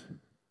difference.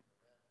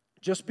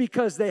 Just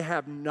because they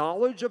have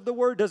knowledge of the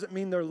Word doesn't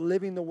mean they're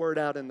living the Word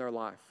out in their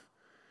life.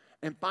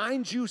 And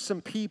find you some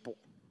people.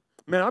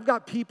 Man, I've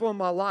got people in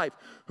my life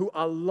who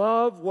I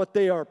love what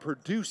they are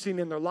producing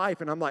in their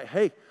life. And I'm like,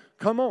 hey,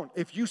 come on.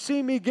 If you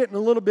see me getting a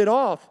little bit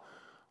off,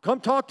 come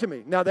talk to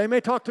me. Now, they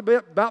may talk to me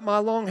about my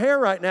long hair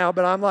right now,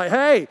 but I'm like,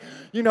 hey,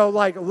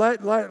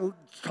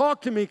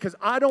 talk to me because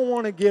I don't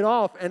want to get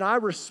off, and I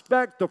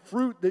respect the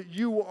fruit that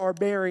you are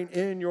bearing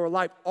in your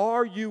life.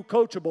 Are you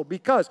coachable?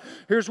 Because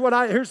here's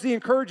the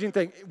encouraging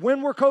thing.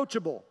 When we're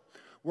coachable,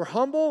 we're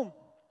humble,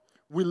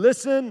 we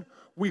listen,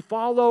 we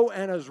follow,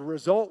 and as a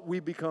result,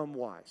 we become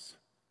wise.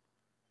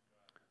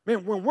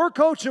 Man, when we're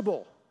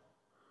coachable,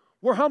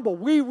 we're humble.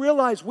 We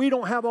realize we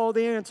don't have all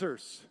the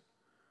answers.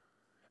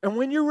 And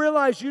when you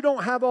realize you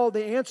don't have all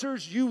the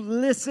answers, you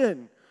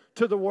listen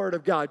to the Word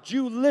of God.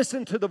 You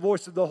listen to the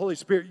voice of the Holy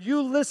Spirit.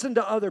 You listen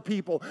to other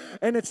people.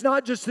 And it's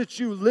not just that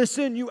you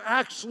listen, you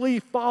actually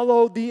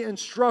follow the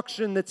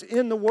instruction that's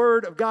in the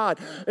Word of God.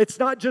 It's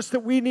not just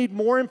that we need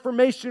more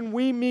information,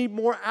 we need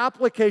more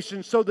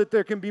application so that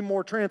there can be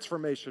more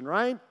transformation,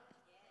 right?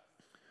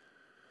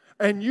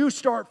 And you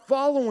start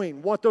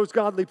following what those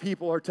godly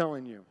people are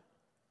telling you.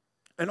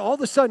 And all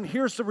of a sudden,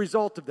 here's the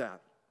result of that.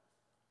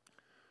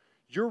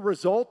 Your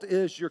result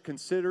is you're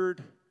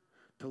considered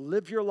to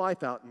live your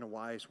life out in a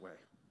wise way.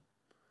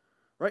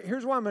 Right?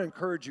 Here's what I'm going to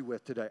encourage you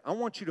with today. I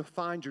want you to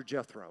find your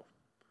Jethro.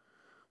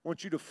 I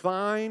want you to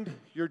find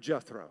your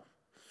Jethro.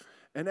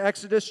 In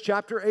Exodus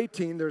chapter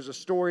 18, there's a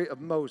story of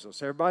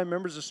Moses. Everybody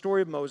remembers the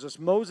story of Moses.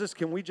 Moses,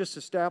 can we just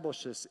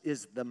establish this,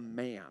 is the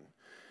man.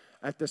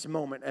 at this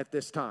moment, at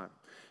this time.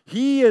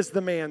 He is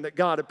the man that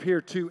God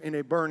appeared to in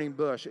a burning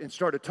bush and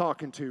started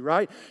talking to,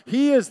 right?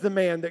 He is the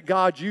man that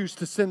God used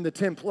to send the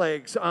 10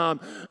 plagues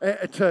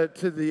to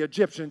the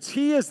Egyptians.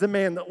 He is the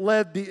man that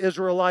led the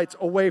Israelites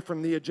away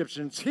from the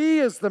Egyptians. He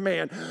is the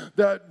man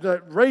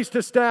that raised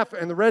his staff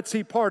and the Red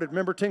Sea parted.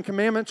 Remember 10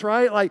 Commandments,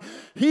 right? Like,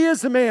 he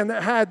is the man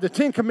that had the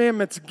 10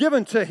 Commandments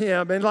given to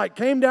him and like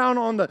came down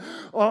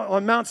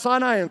on Mount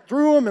Sinai and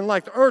threw them and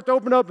like the earth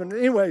opened up. And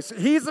anyways,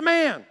 he's the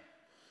man.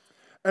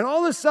 And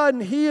all of a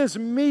sudden, he is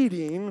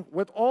meeting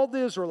with all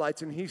the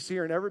Israelites, and he's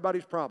hearing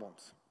everybody's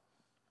problems.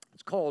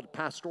 It's called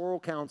pastoral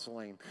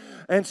counseling.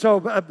 And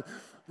so,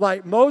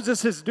 like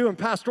Moses is doing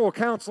pastoral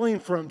counseling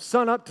from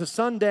sun up to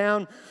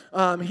sundown.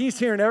 He's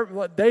hearing,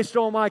 they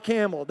stole my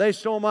camel. They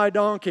stole my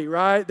donkey,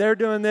 right? They're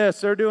doing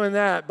this. They're doing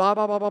that. Blah,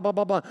 blah, blah, blah, blah,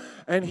 blah, blah.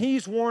 And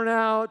he's worn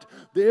out.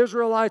 The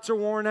Israelites are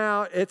worn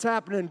out. It's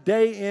happening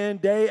day in,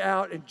 day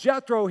out. And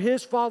Jethro,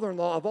 his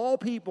father-in-law, of all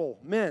people,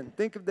 men,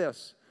 think of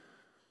this.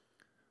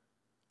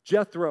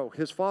 Jethro,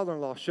 his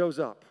father-in-law, shows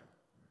up.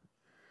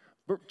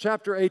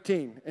 Chapter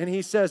 18, and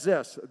he says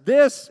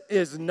this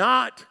is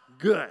not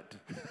good.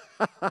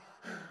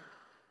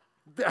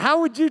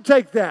 How would you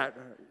take that?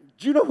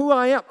 Do you know who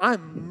I am?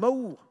 I'm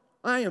Mo.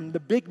 I am the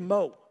big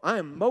Mo. I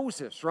am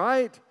Moses,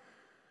 right?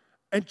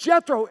 And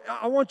Jethro,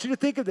 I want you to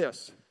think of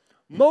this.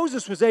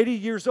 Moses was 80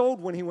 years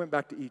old when he went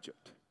back to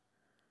Egypt.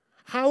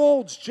 How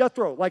old's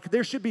Jethro? Like,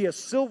 there should be a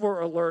silver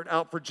alert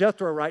out for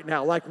Jethro right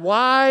now. Like,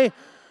 why?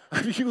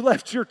 You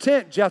left your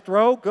tent,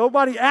 Jethro.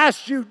 Nobody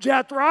asked you,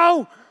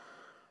 Jethro.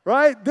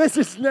 Right?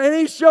 And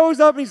he shows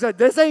up and he said,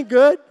 this ain't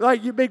good.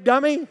 Like, you big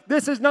dummy.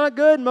 This is not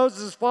good.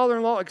 Moses'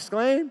 father-in-law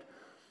exclaimed.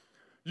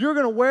 You're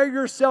going to wear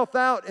yourself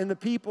out and the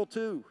people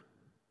too.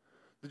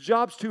 The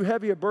job's too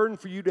heavy a burden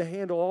for you to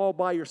handle all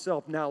by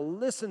yourself. Now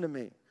listen to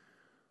me.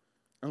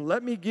 And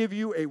let me give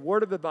you a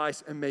word of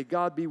advice, and may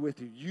God be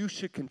with you. You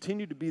should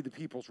continue to be the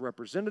people's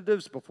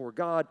representatives before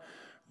God,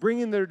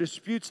 bringing their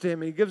disputes to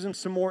him. And he gives them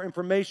some more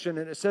information.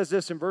 And it says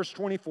this in verse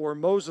 24.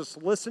 Moses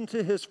listened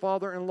to his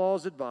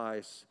father-in-law's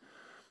advice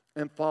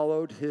and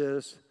followed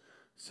his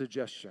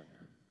suggestion.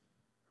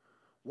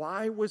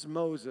 Why was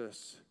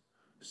Moses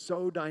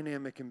so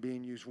dynamic in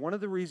being used? One of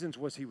the reasons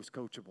was he was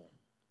coachable.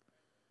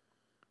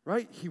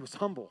 Right? He was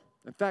humble.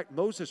 In fact,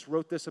 Moses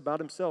wrote this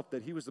about himself,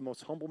 that he was the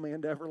most humble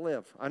man to ever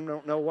live. I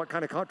don't know what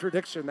kind of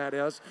contradiction that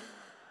is.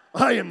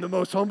 I am the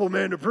most humble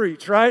man to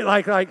preach, right?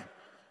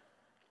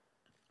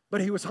 But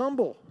he was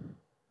humble.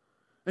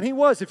 And he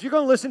was. If you're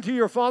going to listen to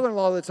your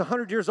father-in-law that's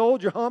 100 years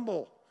old, you're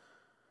humble.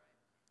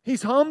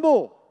 He's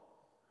humble.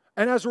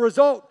 And as a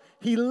result,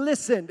 he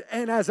listened.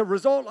 And as a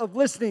result of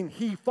listening,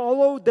 he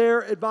followed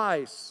their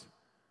advice.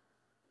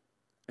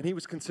 And he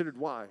was considered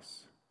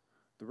wise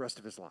the rest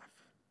of his life.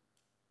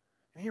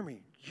 And hear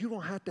me, you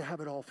don't have to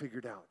have it all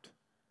figured out.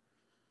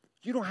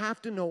 You don't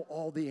have to know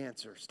all the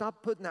answers.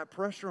 Stop putting that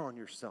pressure on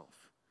yourself.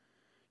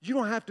 You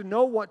don't have to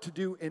know what to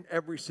do in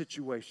every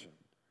situation.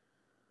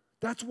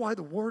 That's why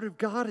the Word of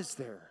God is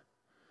there.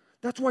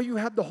 That's why you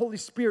have the Holy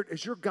Spirit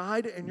as your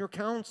guide and your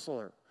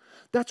counselor.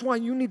 That's why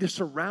you need to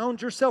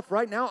surround yourself.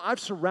 Right now, I've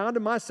surrounded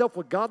myself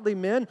with godly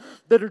men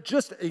that are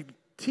just a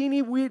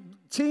teeny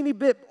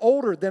bit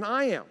older than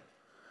I am,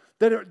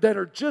 that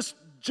are just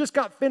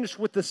got finished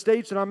with the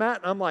stage that I'm at,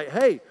 and I'm like,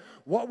 hey,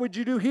 what would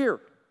you do here?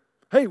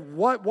 Hey,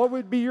 what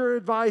would be your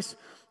advice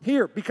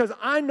here? Because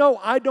I know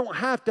I don't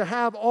have to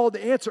have all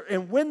the answer.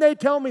 And when they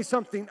tell me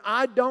something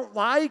I don't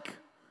like,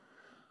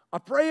 I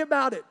pray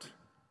about it.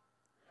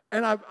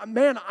 And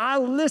I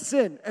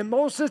listen. And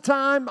most of the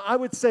time, I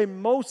would say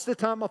most of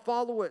the time I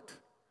follow it.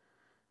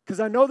 Because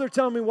I know they're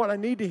telling me what I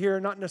need to hear,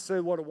 not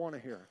necessarily what I want to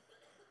hear.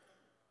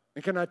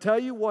 And can I tell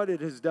you what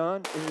it has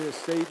done? It has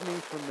saved me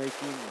from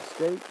making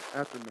mistake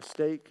after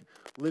mistake,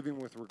 living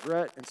with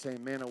regret and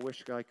saying, man, I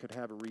wish I could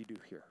have a redo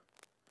here.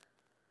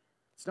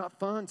 It's not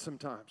fun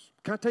sometimes.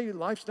 Can I tell you,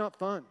 life's not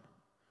fun.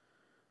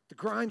 The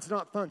grind's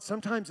not fun.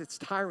 Sometimes it's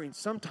tiring.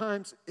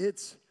 Sometimes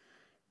it's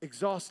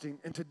exhausting.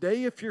 And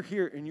today, if you're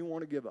here and you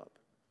want to give up,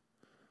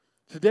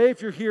 today,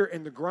 if you're here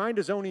and the grind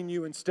is owning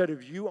you instead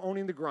of you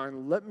owning the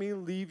grind, let me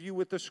leave you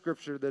with the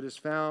scripture that is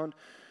found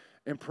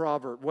in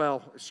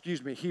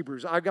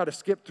Hebrews. I got to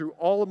skip through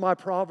all of my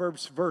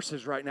Proverbs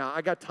verses right now.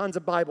 I got tons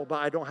of Bible, but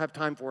I don't have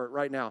time for it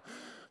right now.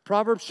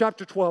 Proverbs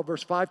chapter 12,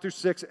 verse 5 through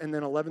 6, and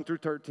then 11 through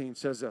 13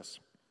 says this.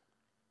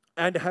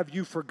 And have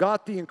you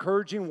forgot the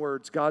encouraging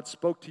words God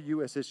spoke to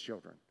you as his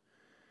children?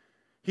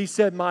 He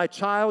said, my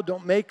child,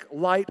 don't make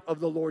light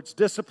of the Lord's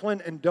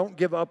discipline and don't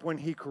give up when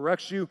he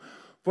corrects you.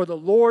 For the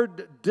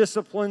Lord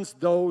disciplines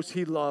those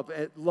he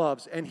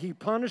loves, and he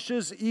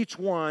punishes each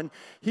one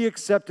he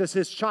accepts as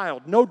his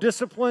child. No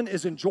discipline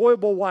is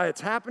enjoyable while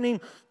it's happening.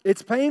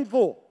 It's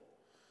painful.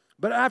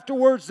 But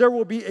afterwards, there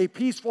will be a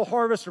peaceful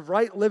harvest of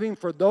right living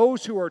for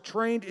those who are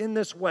trained in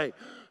this way.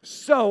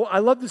 So, I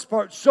love this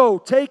part. So,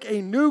 take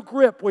a new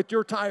grip with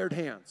your tired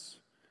hands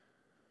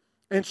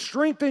and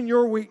strengthen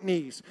your weak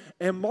knees,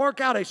 and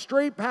mark out a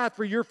straight path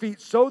for your feet,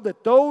 so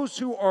that those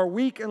who are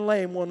weak and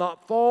lame will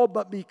not fall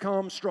but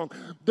become strong.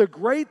 The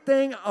great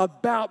thing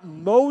about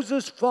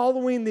Moses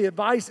following the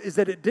advice is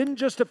that it didn't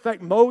just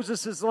affect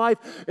Moses' life,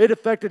 it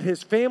affected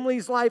his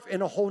family's life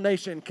and a whole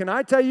nation. Can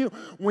I tell you,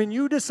 when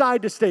you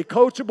decide to stay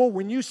coachable,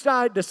 when you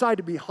decide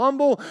to be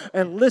humble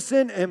and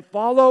listen and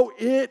follow,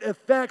 it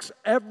affects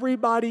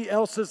everybody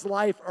else's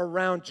life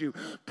around you.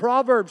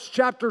 Proverbs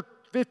chapter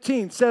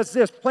 15 says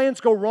this: plans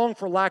go wrong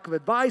for lack of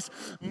advice.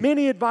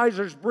 Many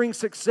advisors bring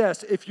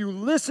success. If you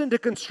listen to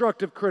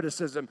constructive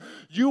criticism,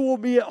 you will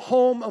be at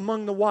home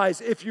among the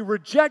wise. If you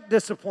reject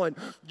discipline,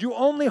 you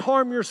only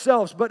harm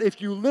yourselves. But if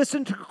you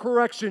listen to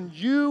correction,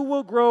 you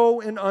will grow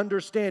in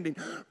understanding.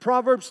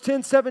 Proverbs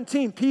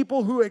 10:17,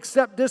 people who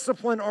accept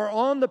discipline are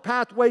on the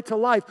pathway to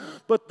life,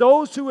 but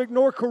those who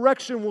ignore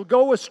correction will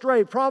go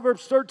astray.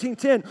 Proverbs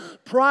 13:10,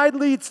 pride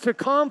leads to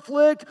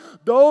conflict.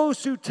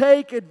 Those who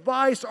take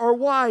advice are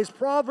wise.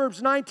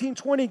 Proverbs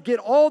 19:20, get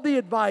all the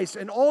advice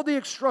and all the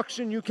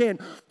instruction you can,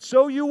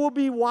 so you will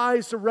be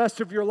wise the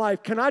rest of your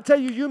life. Can I tell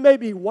you, you may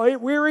be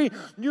weary,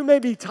 you may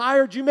be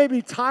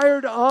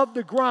tired of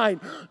the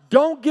grind.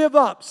 Don't give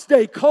up.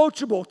 Stay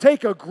coachable.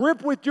 Take a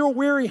grip with your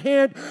weary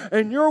hand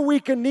and your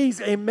weakened knees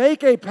and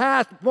make a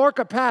path, mark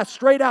a path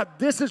straight out.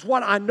 This is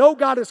what I know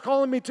God is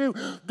calling me to.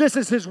 This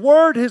is His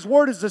Word. His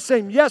Word is the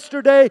same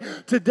yesterday,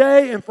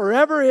 today, and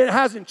forever. It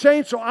hasn't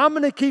changed, so I'm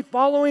going to keep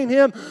following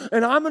Him,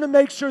 and I'm going to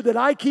make sure that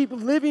I keep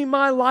living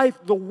my life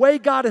the way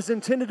God has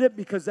intended it,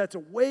 because that's a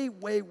way,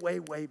 way, way,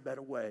 way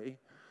better way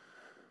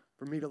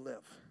for me to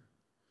live.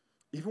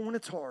 Even when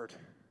it's hard,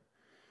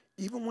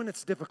 even when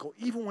it's difficult,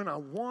 even when I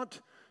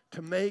want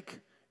to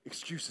make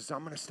excuses, I'm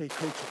going to stay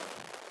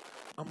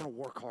coachable. I'm going to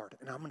work hard,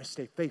 and I'm going to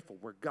stay faithful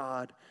where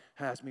God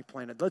has me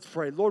planted. Let's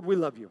pray. Lord, we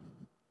love you.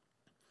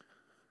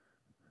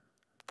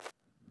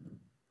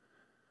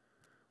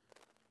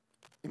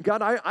 And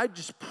God, I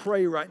just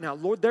pray right now,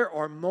 Lord, there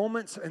are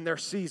moments and there are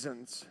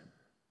seasons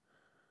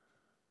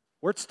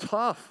where it's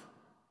tough,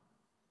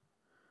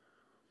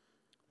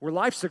 where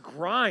life's a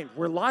grind,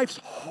 where life's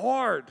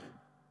hard.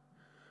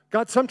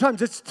 God,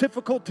 sometimes it's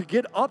difficult to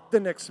get up the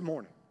next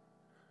morning.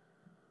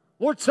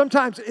 Lord,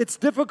 sometimes it's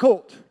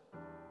difficult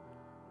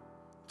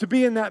to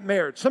be in that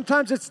marriage.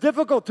 Sometimes it's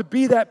difficult to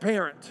be that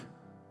parent.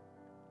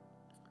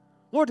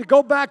 Lord, to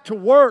go back to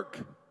work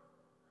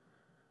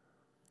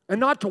and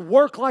not to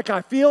work like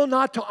I feel,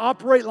 not to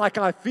operate like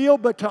I feel,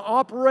 but to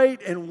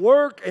operate and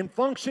work and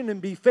function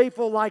and be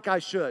faithful like I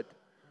should.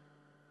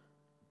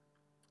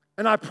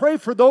 And I pray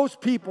for those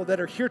people that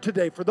are here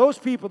today, for those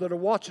people that are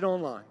watching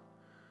online,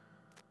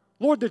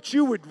 Lord, that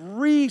you would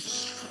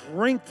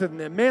re-strengthen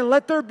them. Man,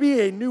 let there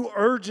be a new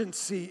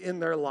urgency in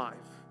their life.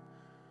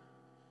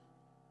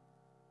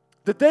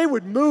 That they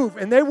would move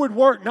and they would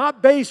work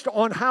not based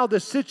on how the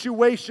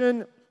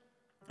situation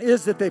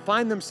is that they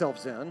find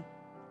themselves in,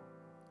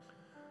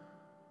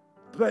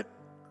 but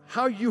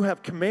how you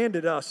have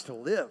commanded us to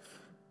live.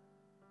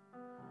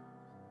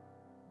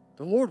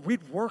 The Lord,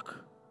 we'd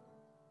work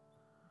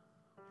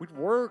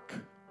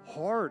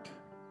hard.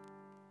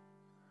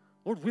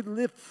 Lord, we'd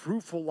live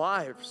fruitful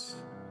lives.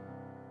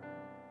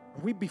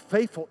 And we'd be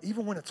faithful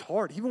even when it's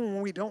hard, even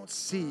when we don't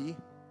see,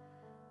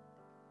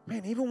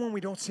 even when we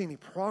don't see any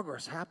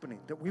progress happening,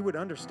 that we would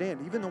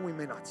understand, even though we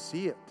may not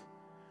see it,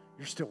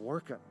 you're still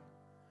working.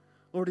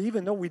 Lord,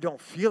 even though we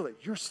don't feel it,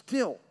 you're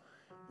still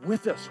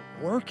with us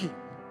working.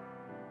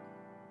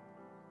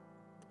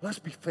 Let's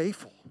be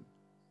faithful.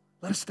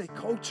 Let us stay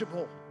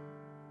coachable,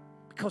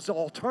 because the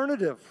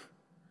alternative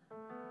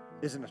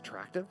isn't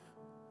attractive.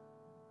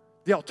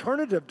 The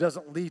alternative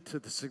doesn't lead to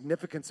the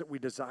significance that we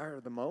desire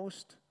the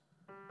most.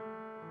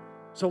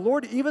 So,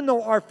 Lord, even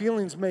though our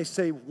feelings may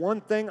say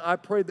one thing, I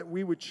pray that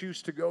we would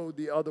choose to go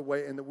the other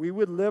way, and that we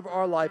would live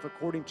our life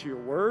according to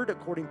your word,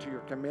 according to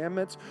your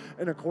commandments,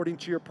 and according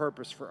to your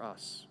purpose for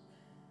us.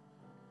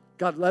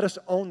 God, let us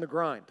own the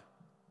grind.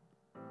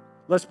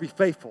 Let's be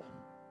faithful.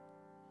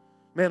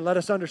 Man, let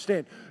us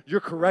understand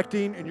you're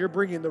correcting and you're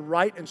bringing the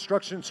right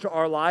instructions to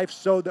our life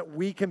so that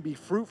we can be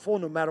fruitful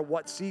no matter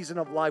what season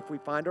of life we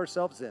find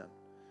ourselves in.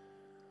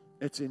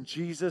 It's in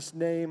Jesus'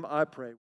 name I pray.